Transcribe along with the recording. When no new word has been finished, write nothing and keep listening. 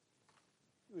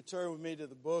You would turn with me to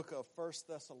the book of 1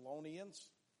 Thessalonians.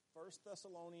 1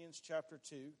 Thessalonians chapter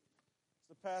 2. It's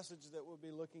the passage that we'll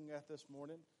be looking at this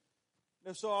morning. You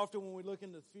know, so often when we look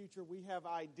into the future, we have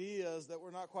ideas that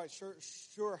we're not quite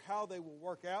sure how they will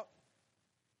work out.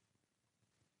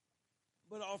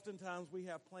 But oftentimes we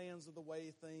have plans of the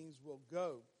way things will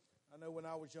go. I know when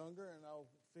I was younger and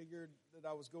I figured that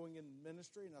I was going in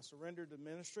ministry and I surrendered to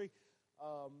ministry,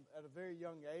 at a very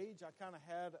young age, I kind of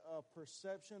had a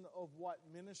perception of what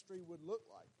ministry would look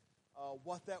like,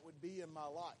 what that would be in my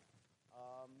life.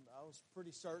 I was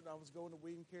pretty certain I was going to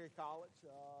William Carey College.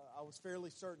 I was fairly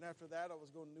certain after that I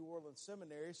was going to New Orleans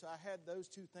Seminary. So I had those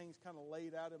two things kind of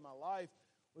laid out in my life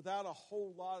without a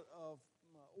whole lot of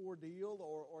ordeal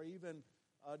or even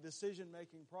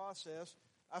decision-making process.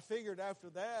 I figured after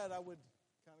that I would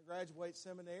kind of graduate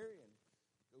seminary and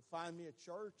go find me a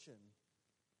church and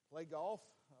play golf.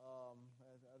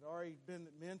 I'd already been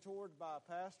mentored by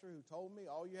a pastor who told me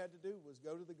all you had to do was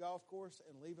go to the golf course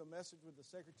and leave a message with the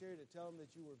secretary to tell him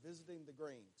that you were visiting the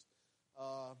greens,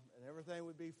 and everything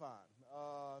would be fine.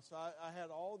 So I had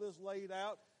all this laid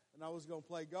out, and I was going to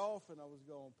play golf, and I was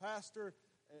going to pastor,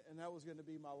 and that was going to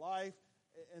be my life.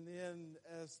 And then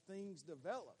as things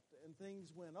developed and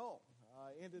things went on,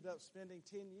 I ended up spending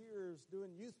 10 years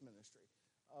doing youth ministry.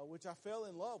 Which I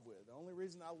fell in love with. The only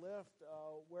reason I left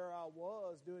where I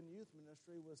was doing youth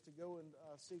ministry was to go and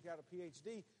seek out a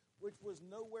PhD, which was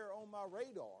nowhere on my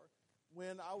radar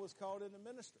when I was called into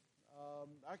ministry.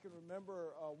 I can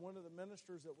remember one of the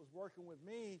ministers that was working with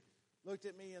me looked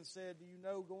at me and said, "Do you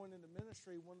know, going into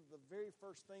ministry, one of the very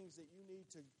first things that you need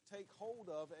to take hold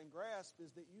of and grasp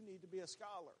is that you need to be a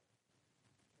scholar."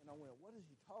 And I went, "What is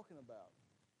he talking about?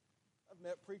 I've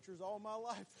met preachers all my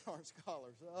life that aren't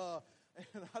scholars,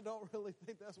 and I don't really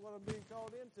think that's what I'm being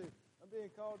called into. I'm being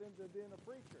called into being a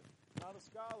preacher, not a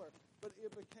scholar." But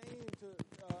it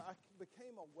I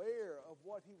became aware of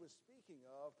what he was speaking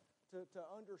of to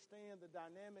understand the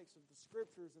dynamics of the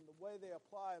Scriptures and the way they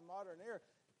apply in modern era.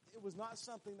 It was not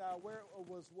something that I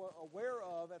was aware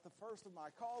of at the first of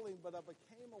my calling, but I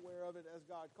became aware of it as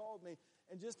God called me.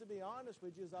 And just to be honest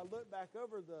with you, as I look back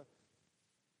over the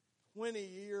 20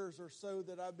 years or so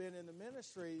that I've been in the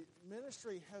ministry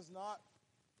has not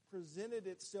presented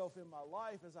itself in my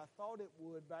life as I thought it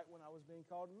would back when I was being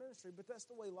called to ministry. But that's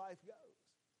the way life goes.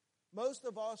 Most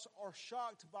of us are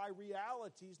shocked by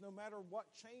realities no matter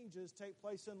what changes take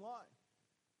place in life.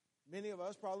 Many of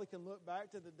us probably can look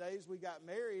back to the days we got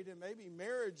married, and maybe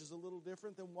marriage is a little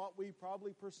different than what we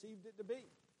probably perceived it to be.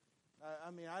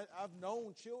 I've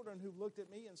known children who've looked at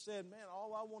me and said, "Man,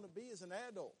 all I want to be is an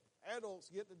adult." Adults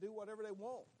get to do whatever they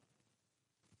want.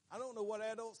 I don't know what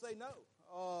adults they know.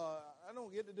 I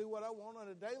don't get to do what I want on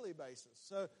a daily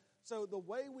basis. So the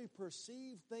way we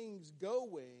perceive things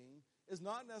going is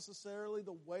not necessarily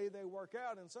the way they work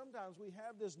out. And sometimes we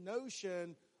have this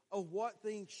notion of what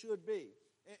things should be.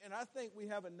 And I think we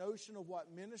have a notion of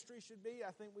what ministry should be.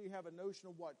 I think we have a notion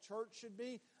of what church should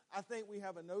be. I think we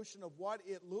have a notion of what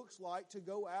it looks like to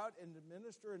go out and to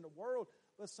minister in the world.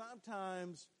 But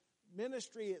sometimes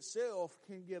ministry itself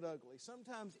can get ugly.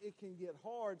 Sometimes it can get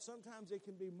hard. Sometimes it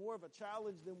can be more of a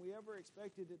challenge than we ever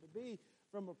expected it to be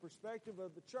from a perspective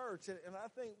of the church. And I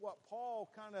think what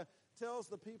Paul kind of tells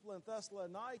the people in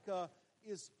Thessalonica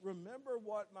is, remember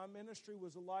what my ministry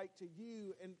was like to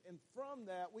you, and from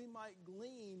that we might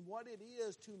glean what it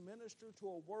is to minister to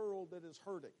a world that is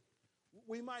hurting.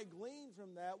 We might glean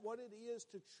from that what it is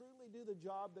to truly do the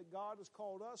job that God has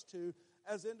called us to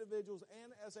as individuals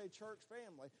and as a church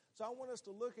family. So I want us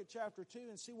to look at chapter 2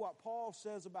 and see what Paul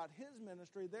says about his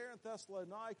ministry there in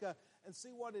Thessalonica and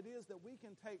see what it is that we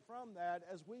can take from that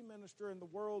as we minister in the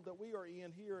world that we are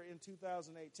in here in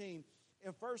 2018.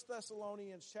 In 1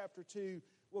 Thessalonians chapter 2,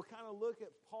 we'll kind of look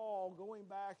at Paul going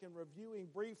back and reviewing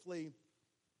briefly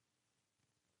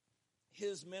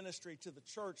his ministry to the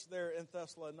church there in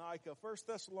Thessalonica. 1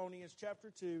 Thessalonians chapter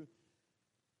 2,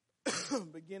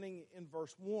 beginning in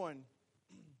verse 1,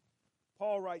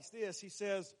 Paul writes this. He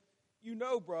says, "You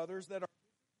know, brothers, that our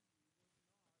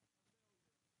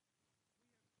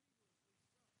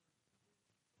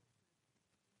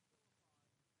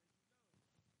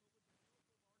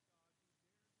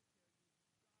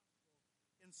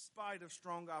in spite of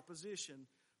strong opposition.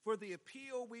 For the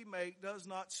appeal we make does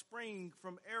not spring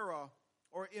from error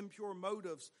or impure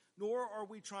motives, nor are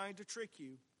we trying to trick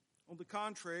you. On the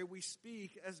contrary, we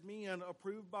speak as men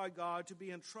approved by God to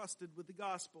be entrusted with the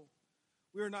gospel.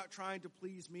 We are not trying to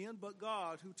please men, but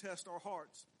God who tests our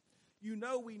hearts. You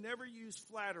know we never used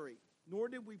flattery, nor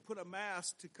did we put a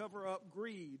mask to cover up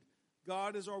greed.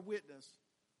 God is our witness.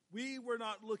 We were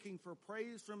not looking for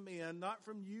praise from men, not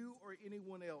from you or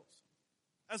anyone else.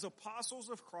 As apostles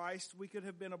of Christ, we could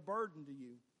have been a burden to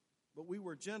you, but we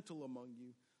were gentle among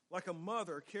you, like a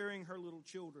mother carrying her little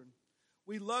children.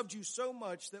 We loved you so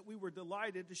much that we were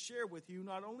delighted to share with you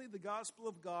not only the gospel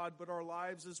of God, but our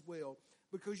lives as well,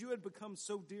 because you had become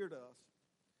so dear to us.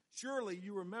 Surely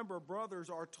you remember, brothers,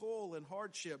 our toil and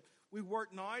hardship. We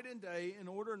worked night and day in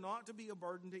order not to be a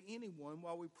burden to anyone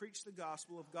while we preached the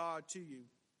gospel of God to you.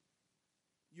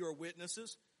 You are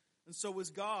witnesses, and so is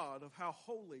God, of how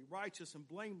holy, righteous, and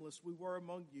blameless we were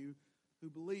among you who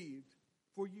believed.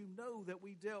 For you know that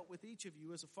we dealt with each of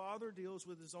you as a father deals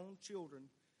with his own children,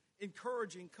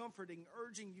 encouraging, comforting,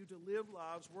 urging you to live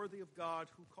lives worthy of God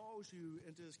who calls you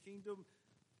into his kingdom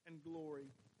and glory.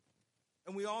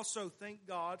 And we also thank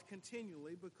God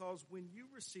continually because when you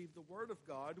received the word of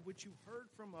God, which you heard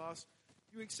from us,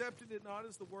 you accepted it not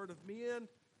as the word of men,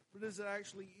 but as it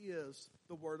actually is,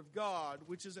 the word of God,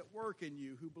 which is at work in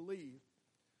you who believe.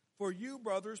 For you,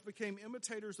 brothers, became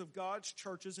imitators of God's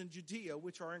churches in Judea,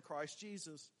 which are in Christ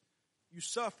Jesus. You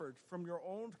suffered from your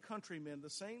own countrymen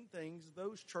the same things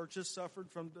those churches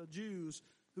suffered from the Jews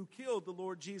who killed the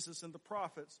Lord Jesus and the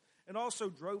prophets, and also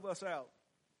drove us out.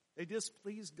 They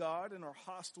displease God and are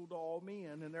hostile to all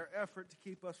men in their effort to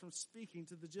keep us from speaking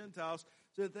to the Gentiles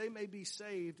so that they may be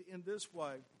saved in this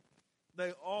way.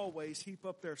 They always heap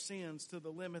up their sins to the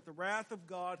limit. The wrath of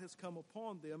God has come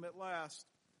upon them at last.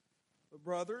 But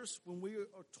brothers, when we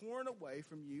are torn away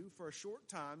from you for a short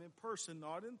time in person,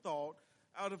 not in thought,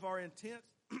 out of our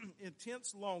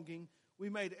intense longing, we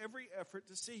made every effort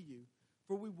to see you.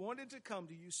 For we wanted to come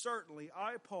to you, certainly.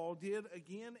 I, Paul, did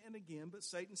again and again, but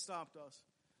Satan stopped us.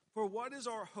 For what is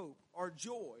our hope, our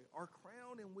joy, our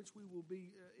crown in which we will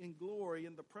be in glory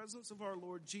in the presence of our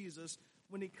Lord Jesus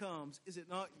when he comes? Is it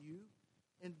not you?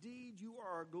 Indeed, you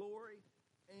are our glory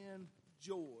and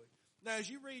joy. Now, as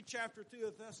you read chapter 2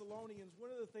 of Thessalonians,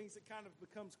 one of the things that kind of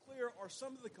becomes clear are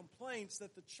some of the complaints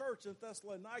that the church in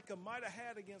Thessalonica might have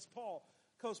had against Paul.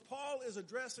 Because Paul is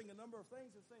addressing a number of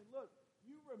things and saying, look,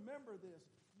 you remember this.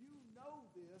 You know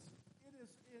this. It is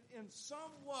in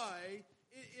some way,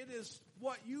 it is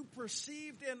what you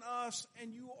perceived in us,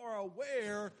 and you are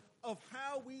aware of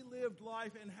how we lived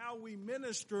life and how we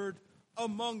ministered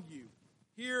among you.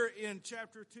 Here in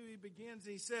chapter 2, he begins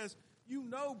and he says, you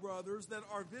know, brothers, that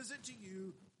our visit to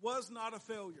you was not a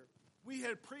failure. We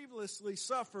had previously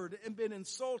suffered and been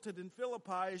insulted in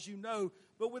Philippi, as you know,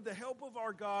 but with the help of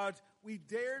our God, we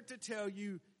dared to tell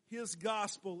you his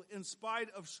gospel in spite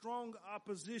of strong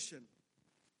opposition.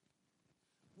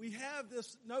 We have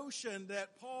this notion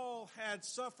that Paul had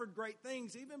suffered great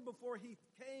things even before he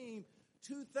came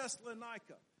to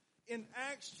Thessalonica. In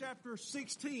Acts chapter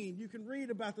 16, you can read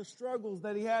about the struggles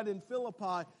that he had in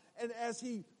Philippi. And as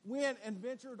he went and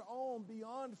ventured on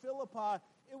beyond Philippi,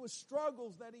 it was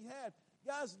struggles that he had.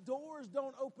 Guys, doors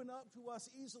don't open up to us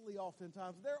easily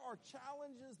oftentimes. There are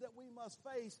challenges that we must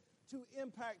face to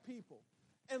impact people.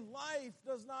 And life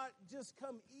does not just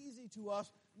come easy to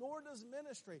us, nor does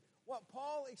ministry. What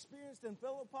Paul experienced in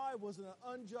Philippi was an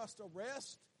unjust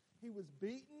arrest. He was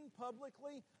beaten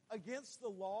publicly against the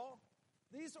law.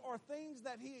 These are things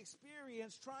that he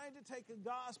experienced trying to take a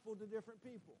gospel to different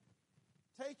people.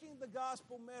 Taking the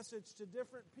gospel message to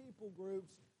different people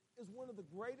groups is one of the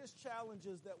greatest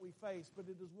challenges that we face, but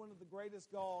it is one of the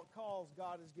greatest calls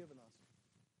God has given us.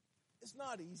 It's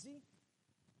not easy.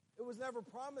 It was never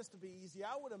promised to be easy.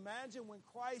 I would imagine when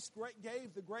Christ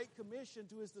gave the Great Commission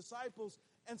to his disciples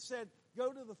and said,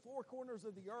 go to the four corners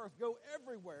of the earth, go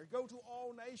everywhere, go to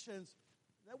all nations,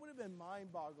 that would have been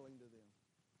mind-boggling to them.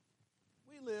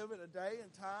 We live in a day and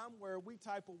time where we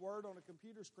type a word on a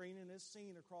computer screen and it's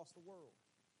seen across the world.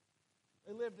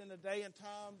 They lived in a day and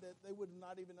time that they would have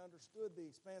not even understood the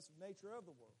expansive nature of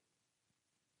the world.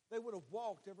 They would have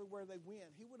walked everywhere they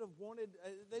went. He would have wanted,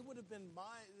 their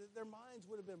minds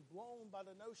would have been blown by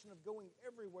the notion of going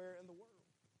everywhere in the world.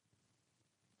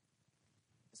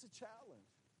 It's a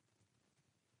challenge.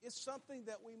 It's something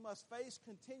that we must face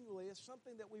continually. It's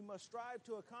something that we must strive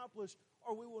to accomplish,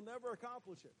 or we will never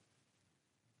accomplish it.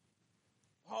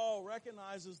 Paul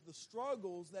recognizes the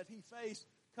struggles that he faced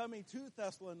coming to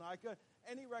Thessalonica,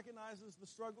 and he recognizes the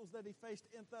struggles that he faced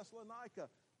in Thessalonica.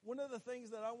 One of the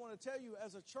things that I want to tell you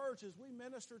as a church as we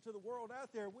minister to the world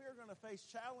out there, we are going to face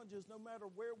challenges no matter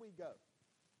where we go.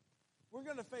 We're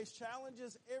going to face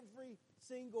challenges every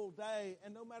single day,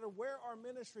 and no matter where our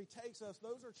ministry takes us,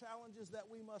 those are challenges that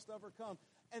we must overcome.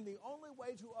 And the only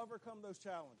way to overcome those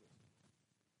challenges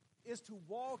is to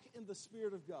walk in the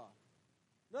Spirit of God.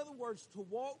 In other words, to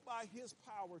walk by his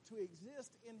power, to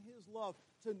exist in his love,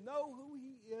 to know who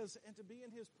he is, and to be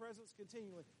in his presence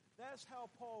continually. That's how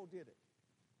Paul did it.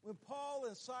 When Paul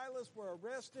and Silas were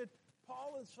arrested,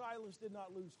 Paul and Silas did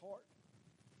not lose heart.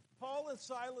 Paul and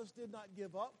Silas did not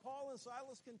give up. Paul and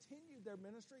Silas continued their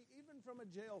ministry even from a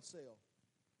jail cell.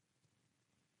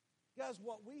 Guys,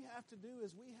 what we have to do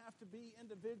is we have to be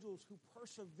individuals who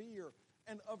persevere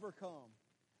and overcome.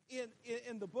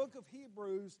 In the book of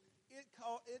Hebrews,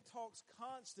 it talks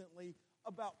constantly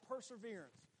about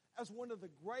perseverance as one of the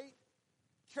great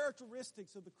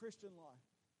characteristics of the Christian life.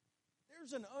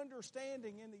 There's an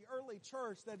understanding in the early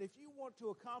church that if you want to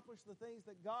accomplish the things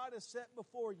that God has set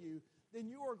before you, then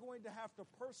you are going to have to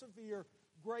persevere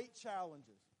great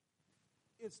challenges.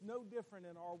 It's no different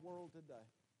in our world today.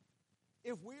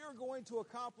 If we are going to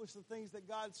accomplish the things that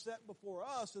God set before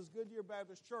us as Goodyear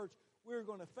Baptist Church, we're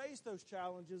going to face those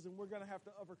challenges and we're going to have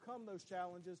to overcome those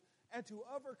challenges. And to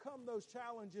overcome those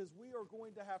challenges, we are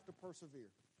going to have to persevere.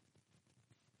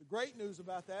 The great news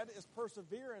about that is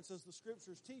perseverance, as the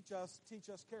Scriptures teach us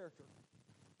character.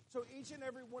 So each and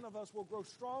every one of us will grow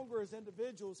stronger as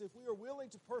individuals if we are willing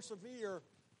to persevere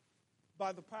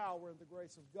by the power and the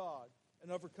grace of God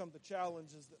and overcome the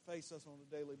challenges that face us on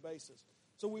a daily basis.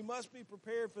 So we must be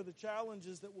prepared for the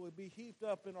challenges that will be heaped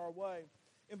up in our way.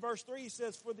 In verse 3, he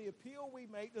says, "For the appeal we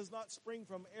make does not spring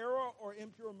from error or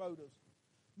impure motives,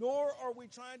 nor are we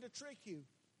trying to trick you.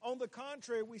 On the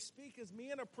contrary, we speak as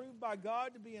men approved by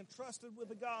God to be entrusted with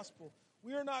the gospel.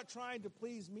 We are not trying to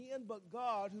please men, but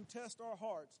God who tests our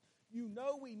hearts. You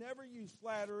know we never use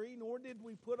flattery, nor did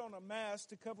we put on a mask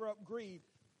to cover up greed.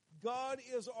 God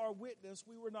is our witness.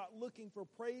 We were not looking for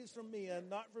praise from men,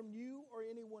 not from you or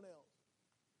anyone else."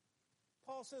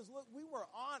 Paul says, look, we were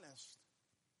honest.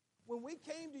 When we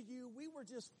came to you, we were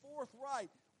just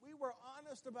forthright. We were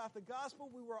honest about the gospel.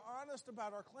 We were honest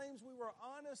about our claims. We were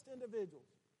honest individuals.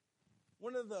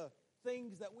 One of the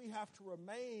things that we have to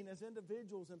remain as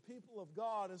individuals and people of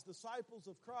God, as disciples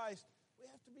of Christ, we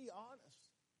have to be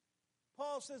honest.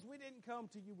 Paul says we didn't come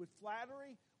to you with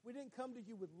flattery. We didn't come to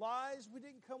you with lies. We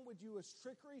didn't come with you as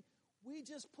trickery. We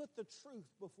just put the truth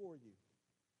before you.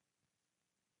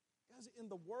 Guys, in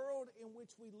the world in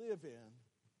which we live in,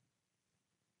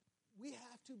 we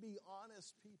have to be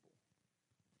honest people.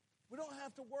 We don't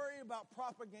have to worry about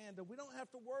propaganda. We don't have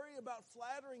to worry about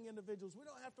flattering individuals. We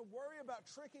don't have to worry about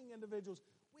tricking individuals.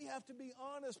 We have to be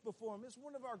honest before them. It's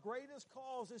one of our greatest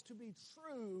calls is to be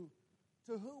true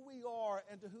to who we are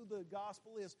and to who the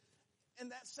gospel is.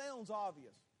 And that sounds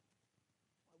obvious.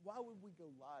 Why would we go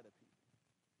lie to people?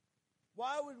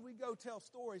 Why would we go tell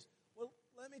stories? Well,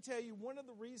 let me tell you, one of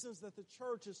the reasons that the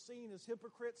church is seen as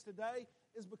hypocrites today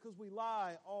is because we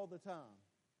lie all the time.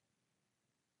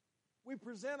 We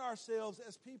present ourselves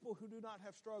as people who do not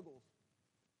have struggles.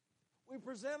 We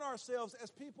present ourselves as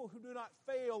people who do not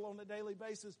fail on a daily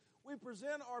basis. We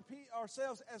present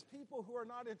ourselves as people who are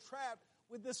not entrapped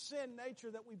with this sin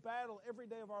nature that we battle every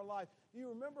day of our life. Do you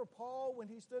remember Paul when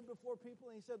he stood before people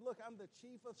and he said, look, I'm the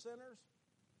chief of sinners?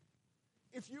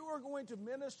 If you are going to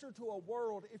minister to a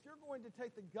world, if you're going to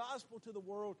take the gospel to the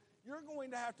world, you're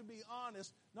going to have to be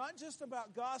honest, not just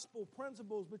about gospel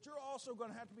principles, but you're also going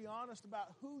to have to be honest about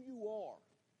who you are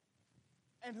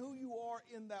and who you are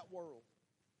in that world.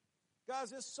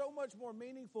 Guys, it's so much more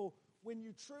meaningful when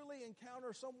you truly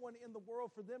encounter someone in the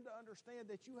world for them to understand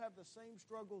that you have the same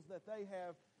struggles that they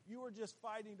have. You are just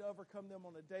fighting to overcome them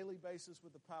on a daily basis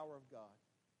with the power of God.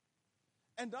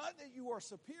 And not that you are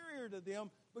superior to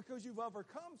them because you've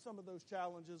overcome some of those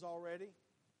challenges already,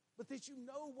 but that you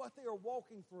know what they are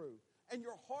walking through and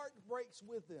your heart breaks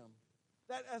with them.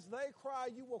 That as they cry,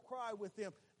 you will cry with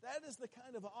them. That is the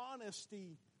kind of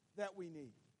honesty that we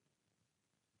need.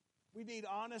 We need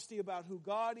honesty about who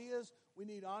God is. We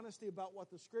need honesty about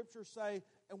what the Scriptures say.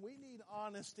 And we need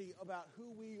honesty about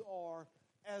who we are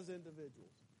as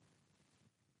individuals.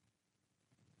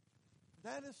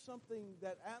 That is something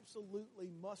that absolutely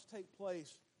must take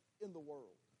place in the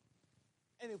world.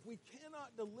 And if we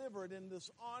cannot deliver it in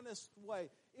this honest way,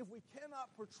 if we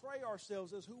cannot portray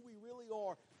ourselves as who we really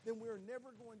are, then we're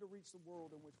never going to reach the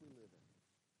world in which we live in.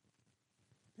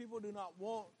 People do not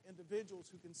want individuals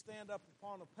who can stand up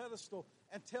upon a pedestal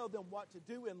and tell them what to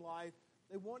do in life.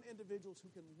 They want individuals who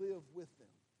can live with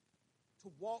them,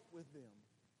 to walk with them,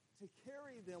 to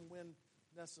carry them when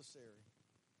necessary.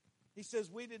 He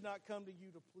says, we did not come to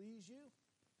you to please you.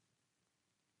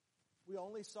 We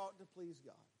only sought to please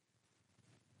God.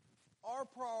 Our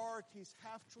priorities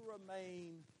have to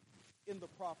remain in the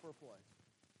proper place.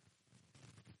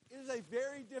 It is a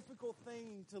very difficult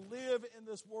thing to live in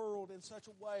this world in such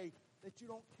a way that you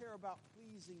don't care about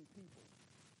pleasing people.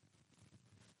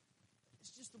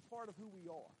 It's just a part of who we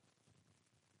are.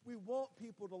 We want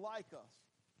people to like us.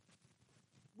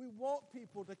 We want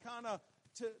people to kind of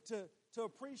to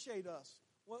appreciate us.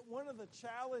 One of the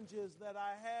challenges that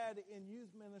I had in youth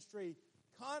ministry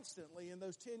constantly in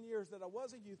those 10 years that I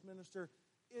was a youth minister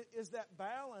is that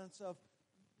balance of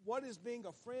what is being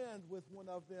a friend with one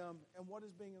of them and what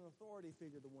is being an authority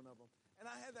figure to one of them. And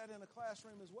I had that in a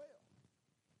classroom as well.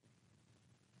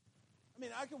 I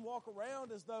mean, I can walk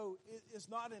around as though it's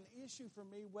not an issue for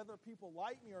me whether people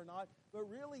like me or not, but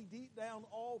really deep down,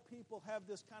 all people have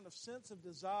this kind of sense of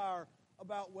desire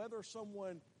about whether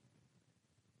someone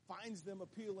finds them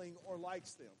appealing or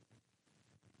likes them.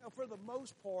 Now, for the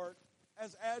most part,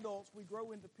 as adults, we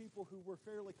grow into people who we're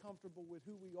fairly comfortable with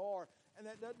who we are, and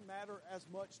that doesn't matter as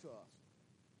much to us.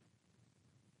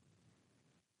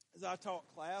 As I taught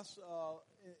class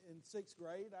in 6th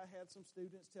grade, I had some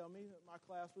students tell me that my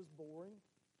class was boring.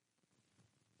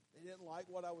 They didn't like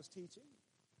what I was teaching.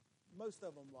 Most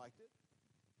of them liked it.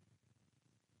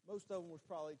 Most of them was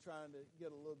probably trying to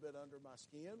get a little bit under my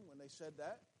skin when they said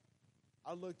that.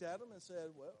 I looked at them and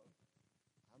said, well,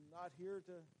 I'm not here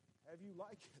to have you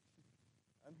like it.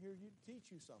 I'm here to teach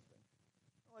you something.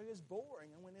 Like, it's boring.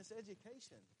 And when it's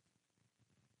education,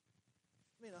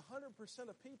 I mean, 100%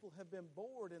 of people have been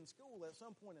bored in school at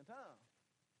some point in time.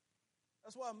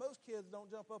 That's why most kids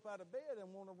don't jump up out of bed and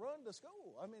want to run to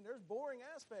school. I mean, there's boring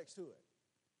aspects to it.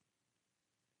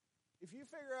 If you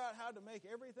figure out how to make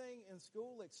everything in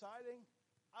school exciting,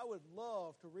 I would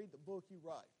love to read the book you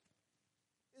write.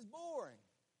 It's boring.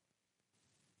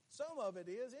 Some of it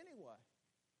is anyway.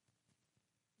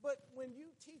 But when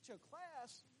you teach a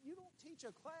class, you don't teach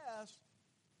a class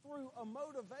through a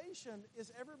motivation,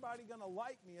 is everybody going to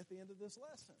like me at the end of this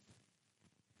lesson?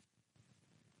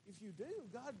 If you do,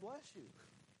 God bless you.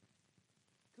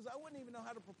 Because I wouldn't even know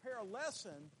how to prepare a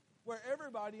lesson where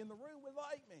everybody in the room would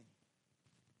like me.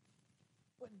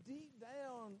 But deep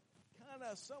down, kind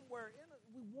of somewhere in it,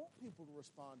 we want people to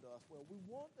respond to us well. We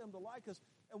want them to like us.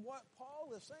 And what Paul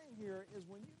is saying here is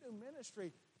when you do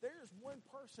ministry, there's one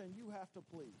person you have to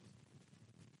please.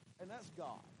 And that's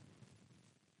God.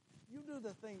 You do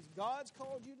the things God's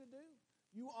called you to do.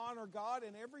 You honor God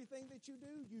in everything that you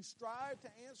do. You strive to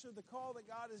answer the call that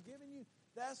God has given you.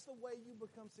 That's the way you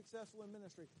become successful in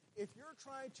ministry. If you're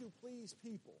trying to please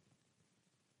people,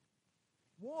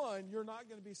 one, you're not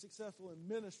going to be successful in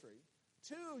ministry.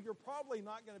 Two, you're probably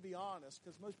not going to be honest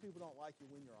because most people don't like you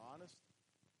when you're honest.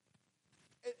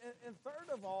 And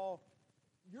third of all,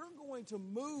 you're going to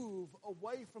move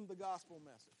away from the gospel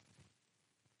message.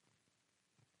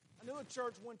 I knew a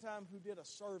church one time who did a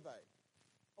survey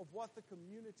of what the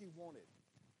community wanted.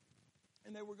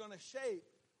 And they were going to shape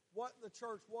what the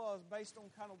church was based on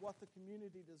kind of what the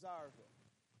community desires was.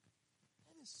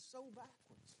 That is so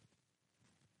backwards.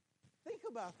 Think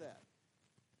about that.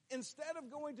 Instead of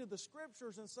going to the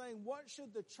scriptures and saying, what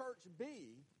should the church be?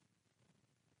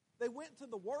 They went to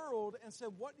the world and said,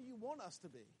 what do you want us to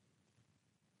be?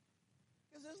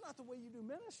 Because that's not the way you do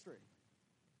ministry.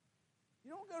 You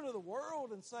don't go to the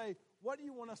world and say, what do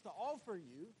you want us to offer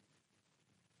you?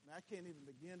 And I can't even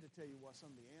begin to tell you what some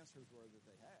of the answers were that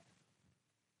they had.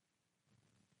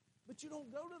 But you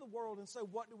don't go to the world and say,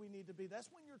 what do we need to be? That's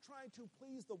when you're trying to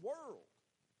please the world.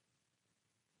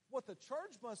 What the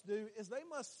church must do is they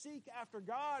must seek after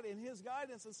God and His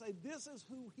guidance and say, this is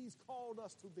who He's called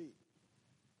us to be.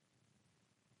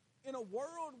 In a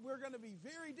world we're going to be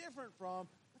very different from,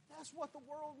 but that's what the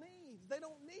world needs. They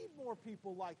don't need more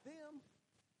people like them.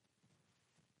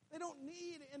 They don't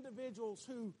need individuals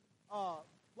who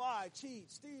lie,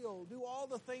 cheat, steal, do all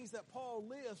the things that Paul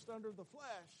lists under the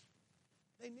flesh.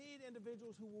 They need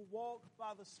individuals who will walk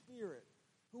by the Spirit,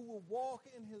 who will walk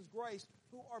in His grace,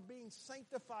 who are being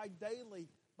sanctified daily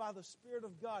by the Spirit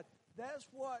of God. That's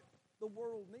what the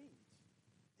world needs.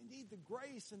 They need the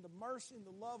grace and the mercy and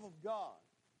the love of God.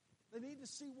 They need to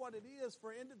see what it is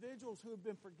for individuals who have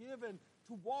been forgiven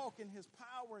to walk in His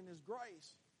power and His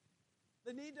grace.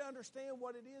 They need to understand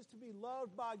what it is to be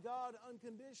loved by God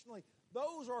unconditionally.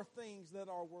 Those are things that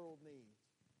our world needs.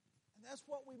 And that's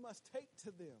what we must take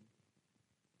to them.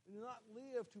 We do not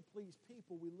live to please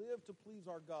people. We live to please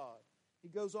our God. He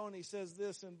goes on, he says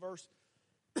this in verse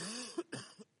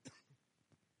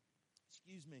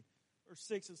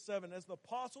 6 and 7. As the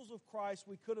apostles of Christ,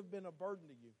 we could have been a burden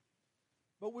to you.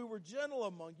 But we were gentle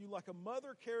among you, like a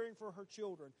mother caring for her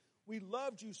children. We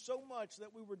loved you so much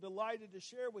that we were delighted to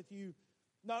share with you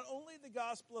not only the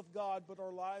gospel of God, but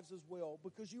our lives as well,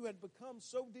 because you had become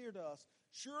so dear to us.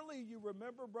 Surely you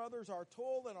remember, brothers, our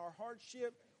toil and our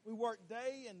hardship. We worked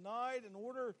day and night in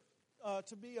order not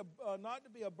to be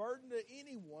a burden to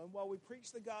anyone while we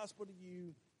preach the gospel to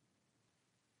you,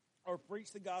 or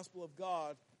preach the gospel of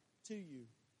God to you.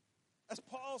 As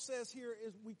Paul says here,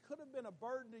 is we could have been a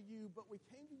burden to you, but we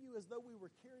came to you as though we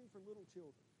were caring for little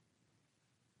children.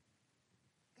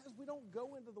 Guys, we don't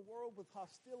go into the world with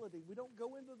hostility. We don't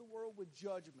go into the world with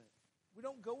judgment. We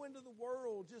don't go into the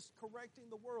world just correcting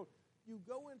the world. You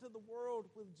go into the world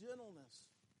with gentleness,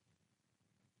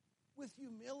 with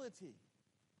humility.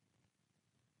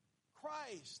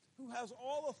 Christ, who has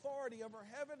all authority over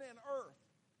heaven and earth,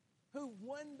 who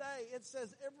one day, it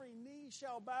says, every knee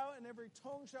shall bow and every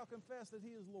tongue shall confess that He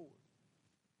is Lord.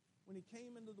 When He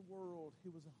came into the world, He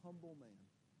was a humble man.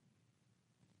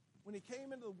 When He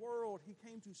came into the world, He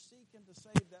came to seek and to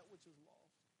save that which is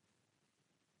lost.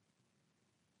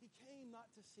 He came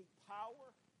not to seek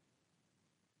power,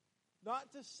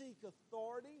 not to seek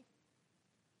authority.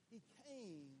 He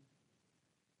came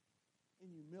in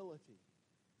humility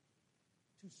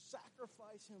to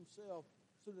sacrifice Himself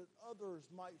so that others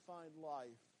might find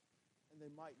life and they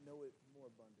might know it more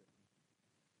abundantly.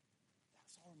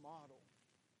 That's our model.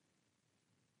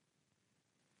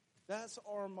 That's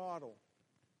our model.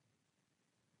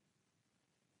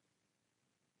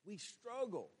 We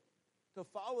struggle to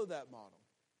follow that model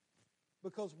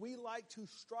because we like to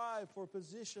strive for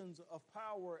positions of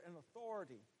power and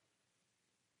authority.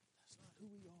 That's not who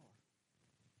we are.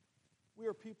 We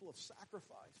are people of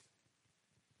sacrifice.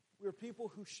 We are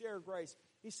people who share grace.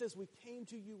 He says we came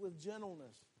to you with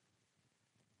gentleness.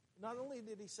 Not only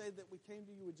did He say that we came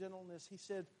to you with gentleness, He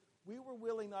said we were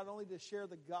willing not only to share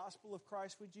the gospel of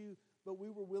Christ with you, but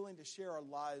we were willing to share our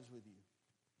lives with you.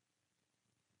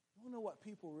 You want to know what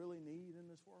people really need in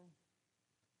this world?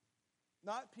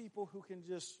 Not people who can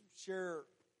just share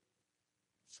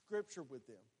Scripture with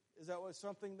them. Is that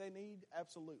something they need?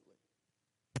 Absolutely.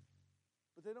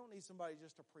 But they don't need somebody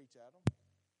just to preach at them.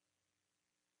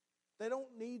 They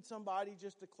don't need somebody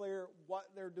just to declare what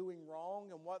they're doing wrong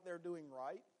and what they're doing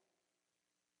right.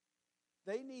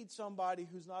 They need somebody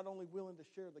who's not only willing to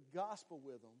share the gospel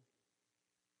with them,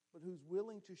 but who's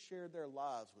willing to share their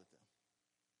lives with them.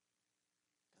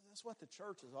 Because that's what the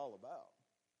church is all about.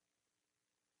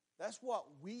 That's what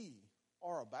we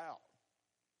are about.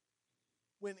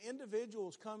 When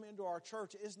individuals come into our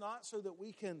church, it's not so that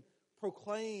we can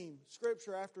proclaim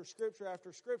Scripture after Scripture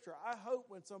after Scripture. I hope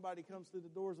when somebody comes through the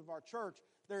doors of our church,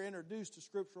 they're introduced to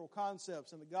scriptural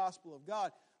concepts and the gospel of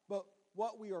God. But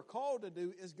what we are called to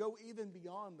do is go even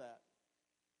beyond that,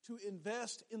 to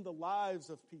invest in the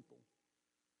lives of people,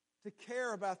 to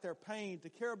care about their pain, to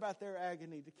care about their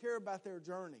agony, to care about their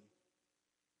journey,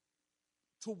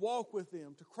 to walk with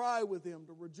them, to cry with them,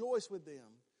 to rejoice with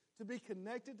them, to be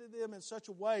connected to them in such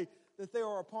a way that they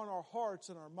are upon our hearts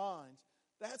and our minds.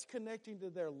 That's connecting to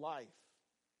their life.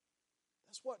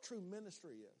 That's what true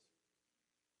ministry is.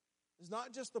 It's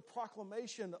not just the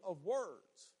proclamation of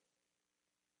words,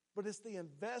 but it's the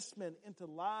investment into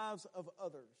lives of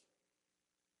others.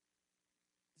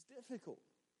 It's difficult.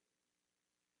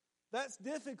 That's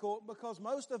difficult because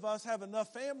most of us have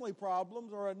enough family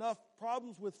problems or enough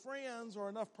problems with friends or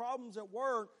enough problems at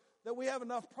work that we have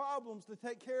enough problems to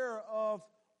take care of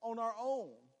on our own.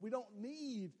 We don't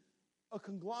need a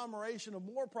conglomeration of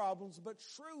more problems, but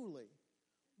truly,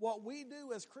 what we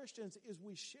do as Christians is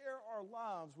we share our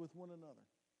lives with one another.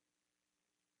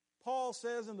 Paul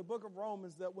says in the book of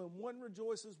Romans that when one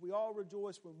rejoices, we all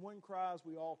rejoice. When one cries,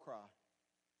 we all cry.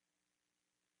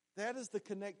 That is the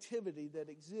connectivity that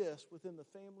exists within the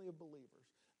family of believers.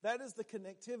 That is the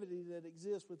connectivity that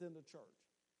exists within the church.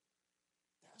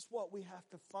 That's what we have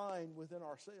to find within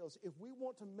ourselves. If we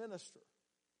want to minister,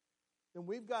 then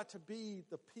we've got to be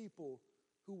the people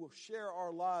who will share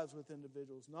our lives with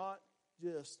individuals, not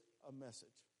just a message.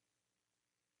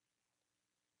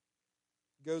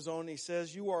 Goes on, he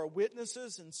says, you are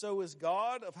witnesses, and so is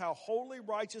God, of how holy,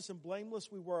 righteous, and blameless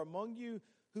we were among you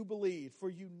who believed. For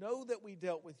you know that we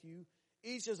dealt with you,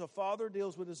 each as a father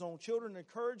deals with his own children,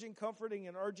 encouraging, comforting,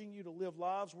 and urging you to live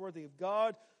lives worthy of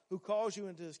God, who calls you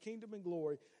into His kingdom and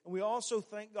glory. And we also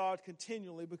thank God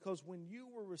continually, because when you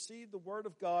were received the word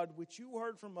of God, which you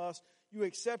heard from us, you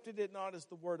accepted it not as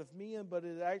the word of men, but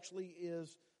it actually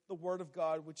is the word of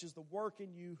God, which is the work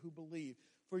in you who believe.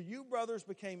 For you, brothers,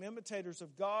 became imitators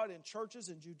of God in churches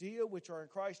in Judea, which are in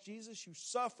Christ Jesus. You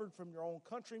suffered from your own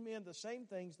countrymen the same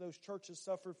things those churches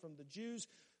suffered from the Jews,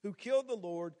 who killed the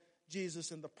Lord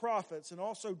Jesus and the prophets, and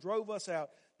also drove us out.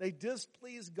 They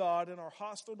displeased God and are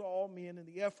hostile to all men in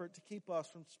the effort to keep us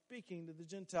from speaking to the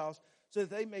Gentiles so that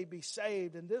they may be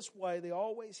saved. In this way, they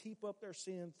always heap up their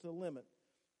sins to the limit.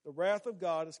 The wrath of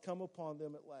God has come upon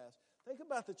them at last. Think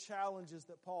about the challenges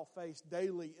that Paul faced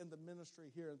daily in the ministry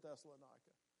here in Thessalonica.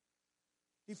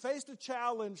 He faced a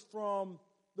challenge from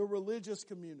the religious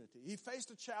community. He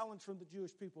faced a challenge from the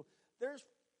Jewish people. There's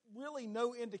really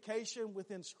no indication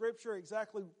within Scripture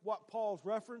exactly what Paul's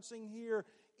referencing here,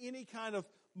 any kind of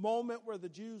moment where the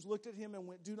Jews looked at him and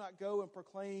went, "Do not go and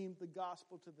proclaim the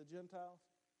gospel to the Gentiles."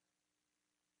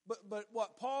 But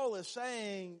what Paul is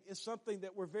saying is something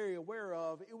that we're very aware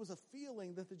of. It was a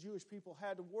feeling that the Jewish people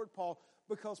had toward Paul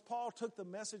because Paul took the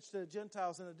message to the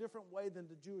Gentiles in a different way than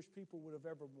the Jewish people would have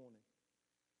ever wanted.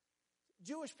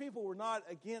 Jewish people were not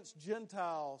against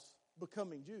Gentiles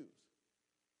becoming Jews.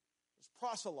 It's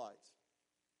proselytes.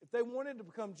 If they wanted to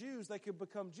become Jews, they could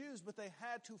become Jews, but they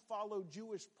had to follow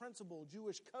Jewish principle,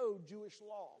 Jewish code, Jewish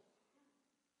law.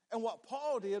 And what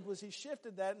Paul did was he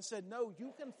shifted that and said, no,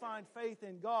 you can find faith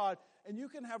in God and you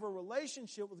can have a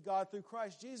relationship with God through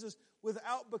Christ Jesus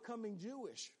without becoming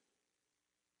Jewish.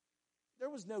 There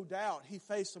was no doubt he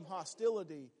faced some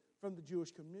hostility from the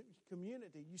Jewish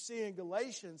community. You see in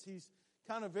Galatians, he's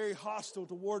kind of very hostile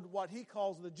toward what he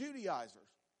calls the Judaizers.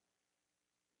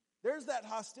 There's that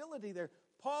hostility there.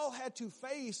 Paul had to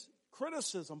face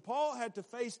criticism. Paul had to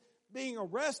face being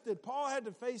arrested. Paul had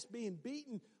to face being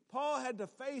beaten. Paul had to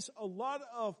face a lot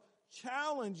of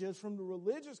challenges from the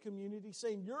religious community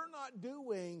saying, you're not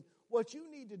doing what you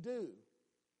need to do.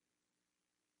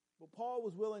 But Paul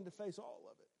was willing to face all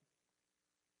of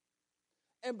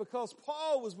it. And because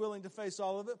Paul was willing to face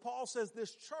all of it, Paul says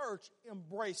this church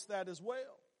embraced that as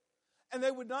well. And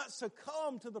they would not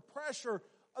succumb to the pressure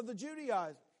of the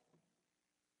Judaizers.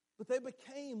 But they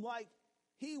became like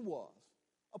he was,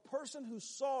 a person who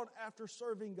sought after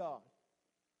serving God.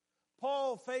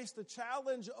 Paul faced the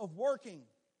challenge of working.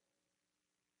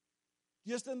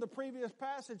 Just in the previous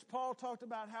passage, Paul talked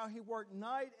about how he worked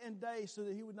night and day so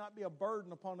that he would not be a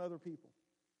burden upon other people.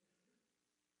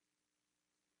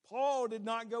 Paul did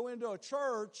not go into a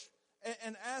church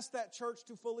and ask that church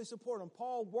to fully support him.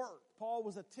 Paul worked. Paul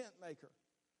was a tent maker.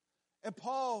 And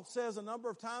Paul says a number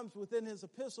of times within his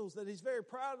epistles that he's very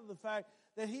proud of the fact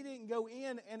that he didn't go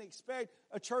in and expect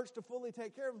a church to fully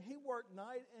take care of him. He worked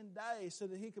night and day so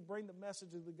that he could bring the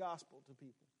message of the gospel to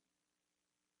people.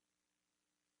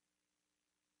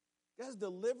 Guys,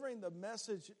 delivering the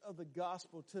message of the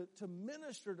gospel to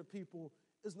minister to people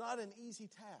is not an easy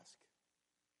task.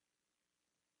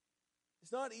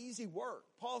 It's not easy work.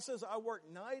 Paul says, I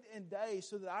work night and day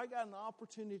so that I got an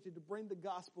opportunity to bring the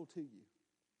gospel to you.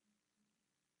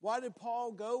 Why did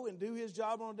Paul go and do his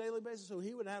job on a daily basis? So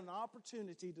he would have an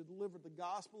opportunity to deliver the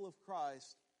gospel of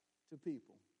Christ to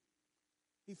people.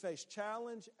 He faced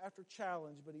challenge after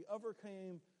challenge, but he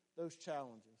overcame those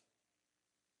challenges.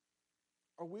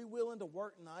 Are we willing to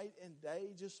work night and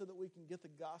day just so that we can get the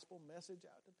gospel message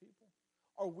out to people?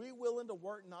 Are we willing to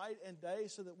work night and day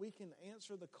so that we can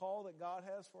answer the call that God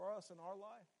has for us in our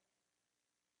life?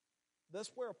 That's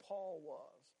where Paul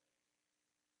was.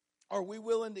 Are we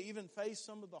willing to even face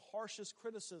some of the harshest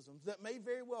criticisms that may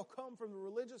very well come from the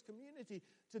religious community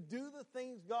to do the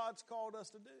things God's called us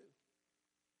to do?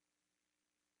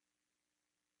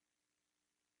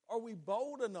 Are we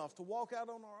bold enough to walk out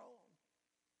on our own?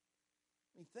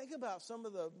 I mean, think about some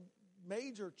of the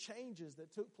major changes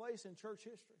that took place in church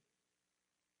history.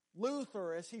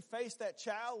 Luther, as he faced that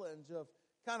challenge of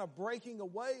kind of breaking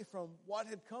away from what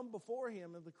had come before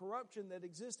him and the corruption that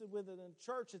existed within the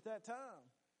church at that time.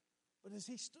 But as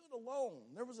he stood alone,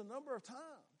 there was a number of times.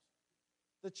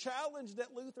 The challenge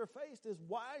that Luther faced is,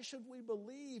 why should we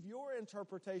believe your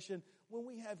interpretation when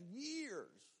we have years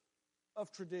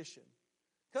of tradition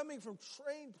coming from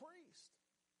trained priests?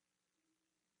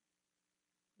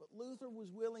 But Luther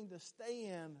was willing to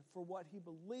stand for what he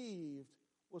believed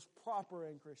was proper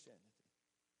in Christianity.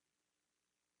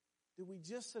 Do we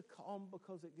just succumb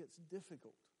because it gets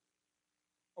difficult?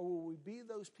 Or will we be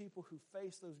those people who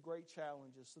face those great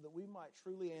challenges so that we might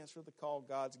truly answer the call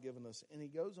God's given us? And he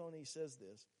goes on, he says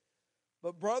this,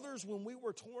 but brothers, when we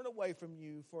were torn away from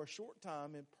you for a short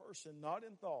time in person, not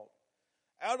in thought,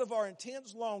 out of our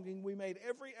intense longing, we made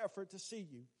every effort to see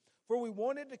you. For we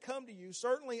wanted to come to you.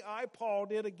 Certainly I, Paul,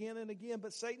 did again and again,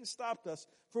 but Satan stopped us.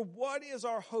 For what is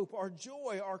our hope, our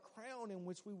joy, our crown in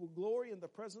which we will glory in the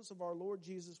presence of our Lord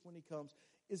Jesus when he comes?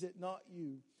 Is it not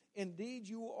you? Indeed,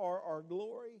 you are our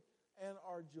glory and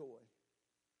our joy.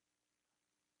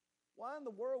 Why in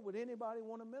the world would anybody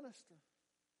want to minister?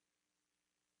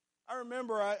 I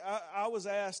remember I was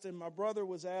asked, and my brother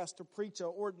was asked to preach an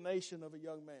ordination of a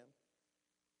young man.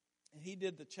 And he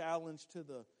did the challenge to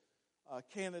the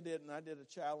candidate, and I did a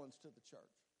challenge to the church.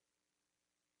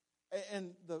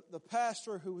 And the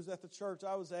pastor who was at the church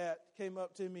I was at came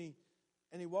up to me,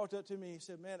 and he walked up to me and he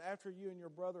said, man, after you and your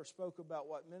brother spoke about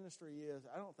what ministry is,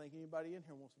 I don't think anybody in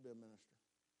here wants to be a minister.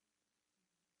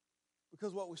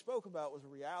 Because what we spoke about was a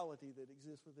reality that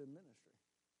exists within ministry.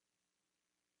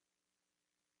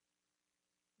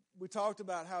 We talked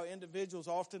about how individuals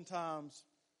oftentimes,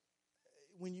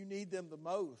 when you need them the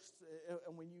most,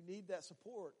 and when you need that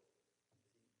support,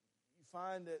 you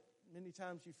find that many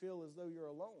times you feel as though you're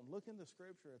alone. Look in the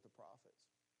Scripture at the prophets.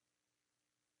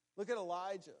 Look at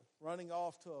Elijah running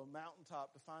off to a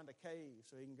mountaintop to find a cave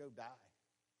so he can go die.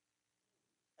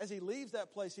 As he leaves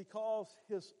that place, he calls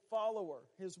his follower,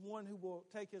 his one who will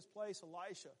take his place,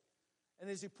 Elisha. And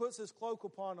as he puts his cloak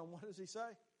upon him, what does he say?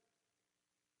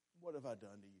 What have I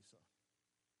done to you, son?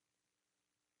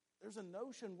 There's a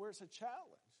notion where it's a challenge.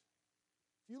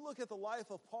 If you look at the life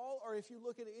of Paul, or if you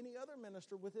look at any other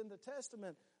minister within the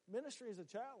Testament, ministry is a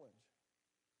challenge.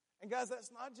 And guys,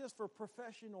 that's not just for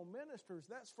professional ministers.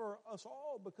 That's for us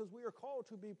all, because we are called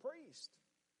to be priests.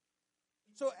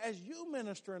 So as you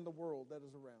minister in the world that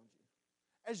is around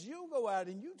you, as you go out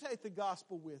and you take the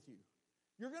gospel with you,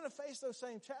 you're going to face those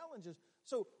same challenges.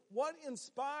 So what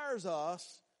inspires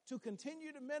us to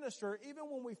continue to minister even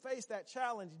when we face that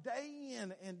challenge day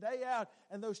in and day out,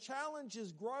 and those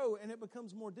challenges grow and it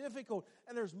becomes more difficult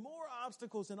and there's more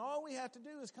obstacles, and all we have to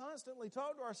do is constantly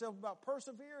talk to ourselves about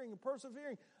persevering and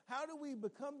persevering. How do we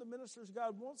become the ministers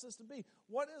God wants us to be?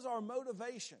 What is our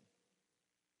motivation?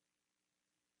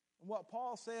 And what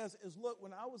Paul says is, look,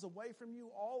 when I was away from you,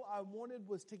 all I wanted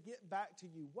was to get back to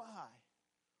you. Why?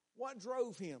 What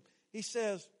drove him? He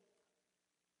says,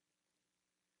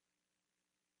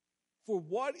 for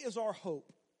what is our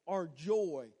hope, our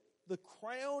joy, the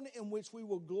crown in which we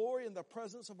will glory in the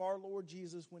presence of our Lord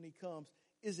Jesus when he comes?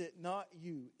 Is it not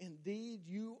you? Indeed,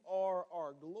 you are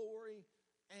our glory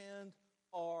and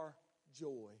our joy.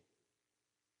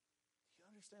 Do you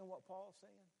understand what Paul's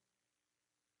saying?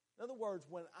 In other words,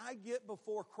 when I get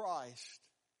before Christ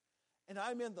and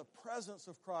I'm in the presence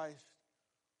of Christ,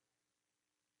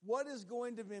 what is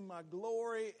going to be my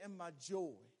glory and my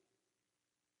joy?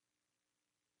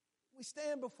 We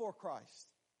stand before Christ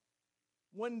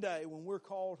one day when we're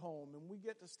called home and we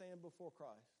get to stand before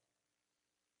Christ.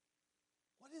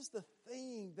 What is the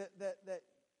thing that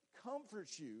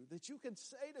comforts you, that you can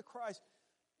say to Christ?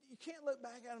 You can't look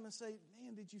back at him and say,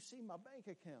 man, did you see my bank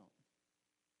account?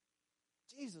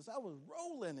 Jesus, I was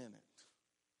rolling in it.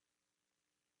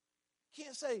 You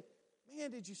can't say,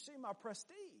 man, did you see my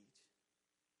prestige?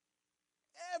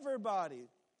 Everybody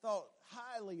thought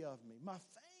highly of me, my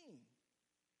fame.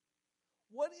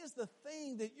 What is the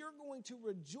thing that you're going to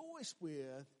rejoice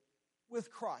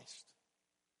with Christ?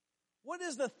 What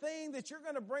is the thing that you're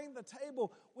going to bring to the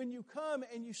table when you come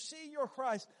and you see your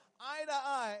Christ eye to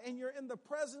eye and you're in the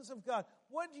presence of God?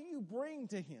 What do you bring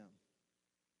to him?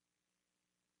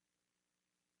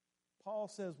 Paul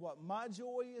says what my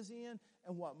joy is in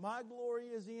and what my glory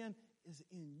is in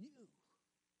you.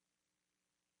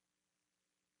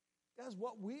 Guys,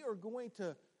 what we are going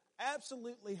to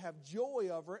absolutely have joy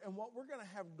over and what we're going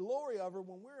to have glory over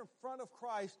when we're in front of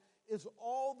Christ is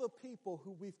all the people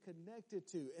who we've connected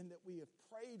to and that we have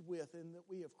prayed with and that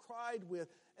we have cried with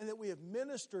and that we have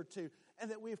ministered to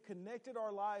and that we have connected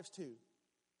our lives to.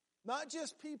 Not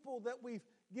just people that we've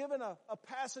given a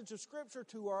passage of Scripture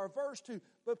to or a verse to,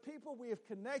 but people we have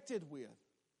connected with.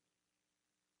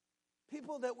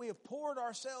 People that we have poured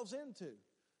ourselves into.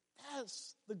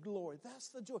 That's the glory. That's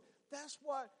the joy. That's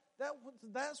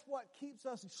what keeps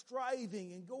us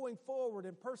striving and going forward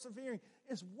and persevering,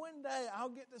 is one day I'll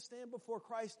get to stand before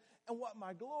Christ, and what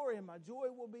my glory and my joy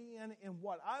will be in and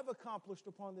what I've accomplished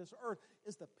upon this earth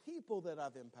is the people that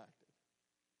I've impacted.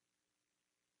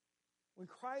 When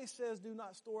Christ says, do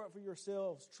not store up for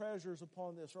yourselves treasures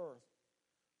upon this earth,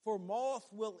 for moth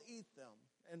will eat them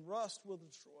and rust will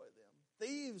destroy them.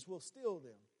 Thieves will steal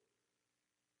them.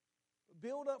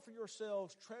 Build up for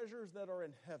yourselves treasures that are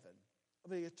in heaven,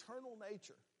 of the eternal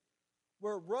nature,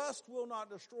 where rust will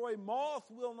not destroy, moth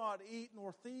will not eat,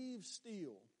 nor thieves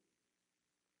steal.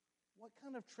 What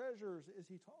kind of treasures is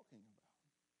he talking about?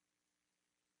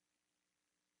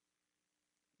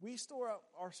 We store up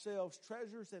ourselves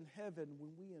treasures in heaven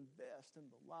when we invest in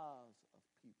the lives of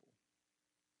people.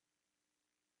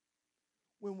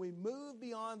 When we move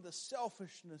beyond the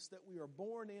selfishness that we are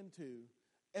born into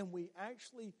and we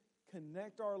actually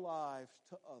connect our lives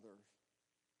to others.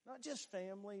 Not just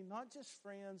family, not just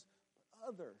friends, but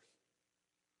others.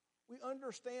 We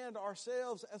understand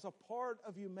ourselves as a part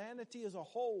of humanity as a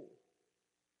whole.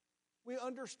 We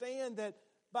understand that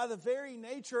by the very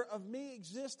nature of me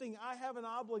existing, I have an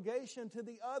obligation to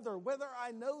the other, whether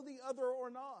I know the other or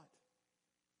not.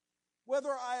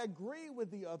 Whether I agree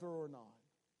with the other or not.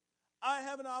 I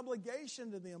have an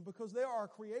obligation to them because they are a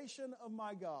creation of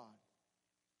my God.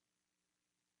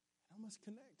 I must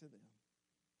connect to them.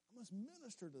 I must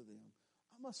minister to them.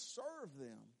 I must serve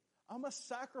them. I must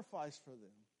sacrifice for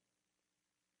them.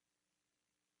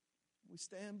 We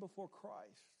stand before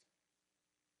Christ.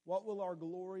 What will our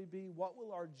glory be? What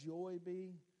will our joy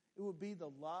be? It will be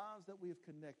the lives that we have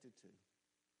connected to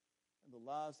and the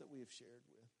lives that we have shared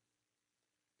with.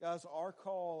 Guys, our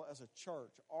call as a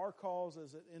church, our cause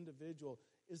as an individual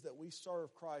is that we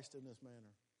serve Christ in this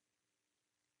manner.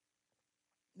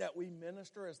 That we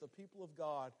minister as the people of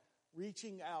God,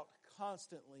 reaching out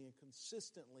constantly and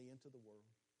consistently into the world.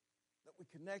 That we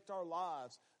connect our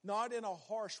lives, not in a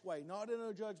harsh way, not in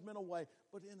a judgmental way,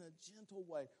 but in a gentle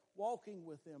way, walking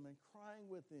with them and crying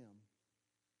with them.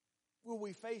 Will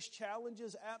we face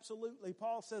challenges? Absolutely.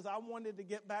 Paul says, I wanted to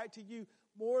get back to you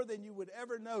more than you would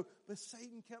ever know, but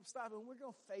Satan kept stopping. We're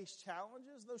going to face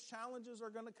challenges. Those challenges are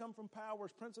going to come from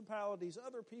powers, principalities,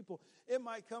 other people. It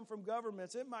might come from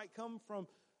governments. It might come from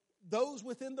those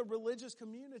within the religious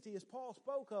community, as Paul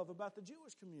spoke of about the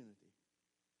Jewish community.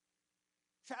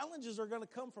 Challenges are going to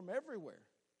come from everywhere.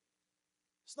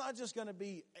 It's not just going to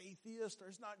be atheist, or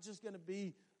it's not just going to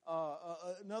be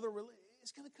another religion.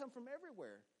 It's going to come from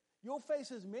everywhere. You'll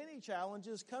face as many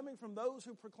challenges coming from those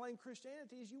who proclaim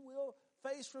Christianity as you will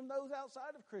face from those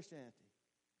outside of Christianity.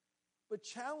 But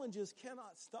challenges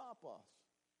cannot stop us.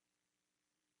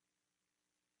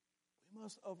 We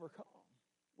must overcome.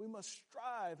 We must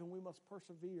strive and we must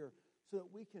persevere so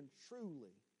that we can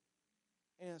truly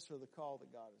answer the call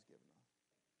that God has given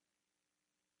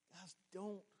us. Guys,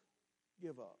 don't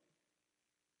give up.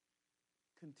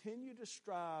 Continue to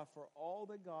strive for all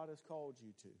that God has called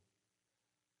you to.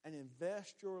 And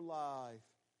invest your life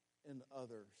in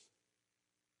others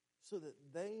so that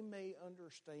they may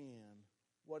understand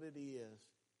what it is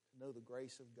to know the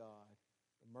grace of God,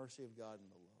 the mercy of God,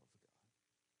 and the love of God.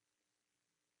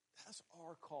 That's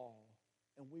our call,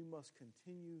 and we must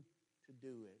continue to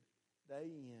do it day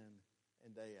in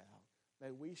and day out. May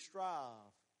we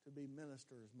strive to be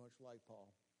ministers much like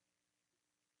Paul.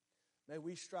 May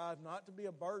we strive not to be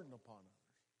a burden upon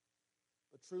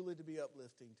others, but truly to be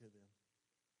uplifting to them.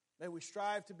 May we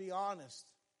strive to be honest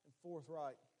and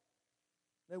forthright.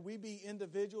 May we be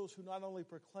individuals who not only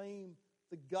proclaim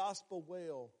the gospel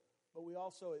well, but we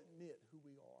also admit who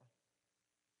we are.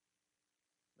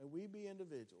 May we be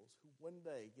individuals who one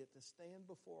day get to stand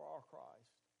before our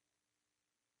Christ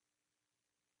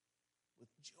with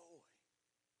joy,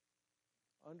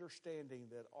 understanding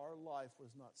that our life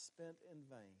was not spent in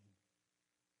vain,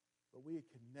 but we are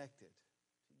connected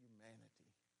to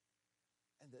humanity.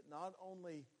 And that not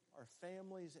only our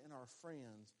families and our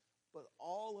friends, but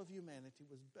all of humanity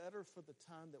was better for the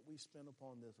time that we spent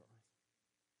upon this earth.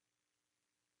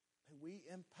 May we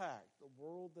impact the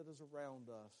world that is around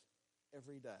us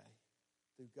every day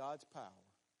through God's power,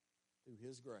 through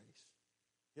His grace,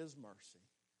 His mercy,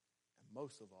 and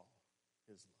most of all,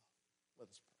 His love. Let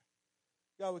us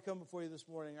pray. God, we come before you this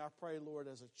morning. I pray, Lord,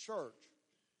 as a church,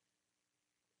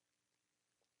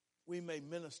 we may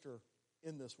minister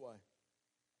in this way.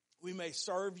 We may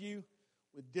serve you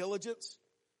with diligence.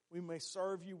 We may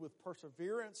serve you with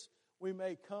perseverance. We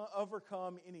may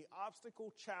overcome any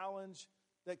obstacle, challenge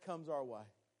that comes our way.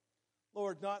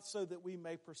 Lord, not so that we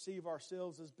may perceive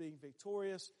ourselves as being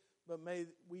victorious, but may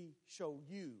we show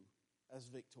you as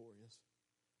victorious.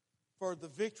 For the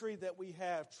victory that we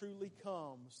have truly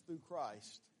comes through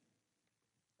Christ.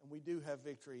 And we do have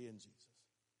victory in Jesus.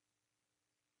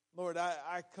 Lord,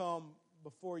 I come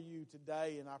before you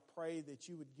today, and I pray that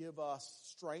you would give us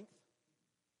strength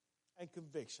and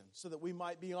conviction so that we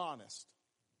might be honest,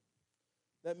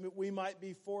 that we might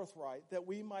be forthright, that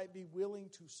we might be willing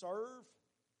to serve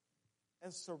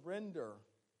and surrender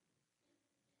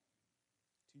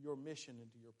to your mission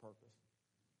and to your purpose.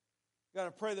 God,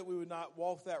 I pray that we would not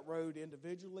walk that road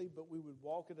individually, but we would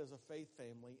walk it as a faith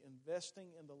family, investing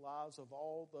in the lives of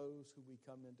all those who we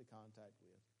come into contact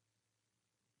with.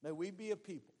 May we be a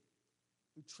people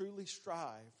who truly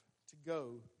strive to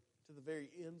go to the very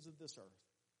ends of this earth,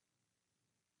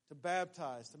 to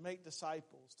baptize, to make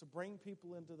disciples, to bring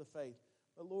people into the faith.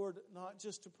 But Lord, not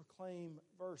just to proclaim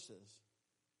verses,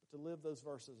 but to live those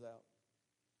verses out,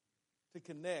 to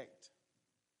connect,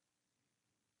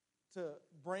 to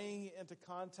bring into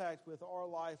contact with our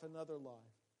life another life,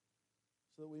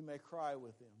 so that we may cry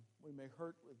with them, we may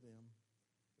hurt with them,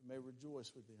 we may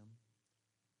rejoice with them.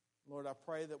 Lord, I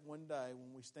pray that one day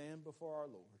when we stand before our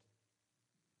Lord,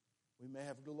 we may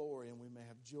have glory and we may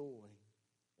have joy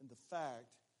in the fact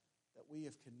that we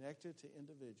have connected to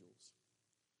individuals.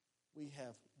 We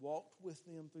have walked with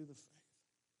them through the faith.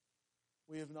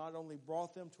 We have not only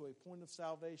brought them to a point of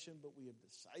salvation, but we have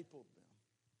discipled them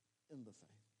in the faith.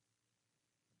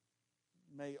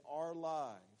 May our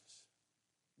lives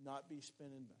not be spent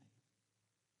in vain,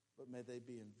 but may they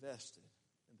be invested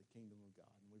in the kingdom of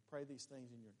God. And we pray these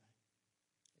things in your name.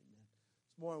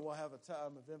 This morning we'll have a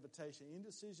time of invitation. Any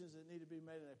decisions that need to be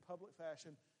made in a public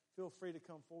fashion, feel free to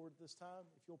come forward this time.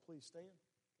 If you'll please stand.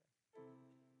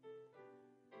 Okay.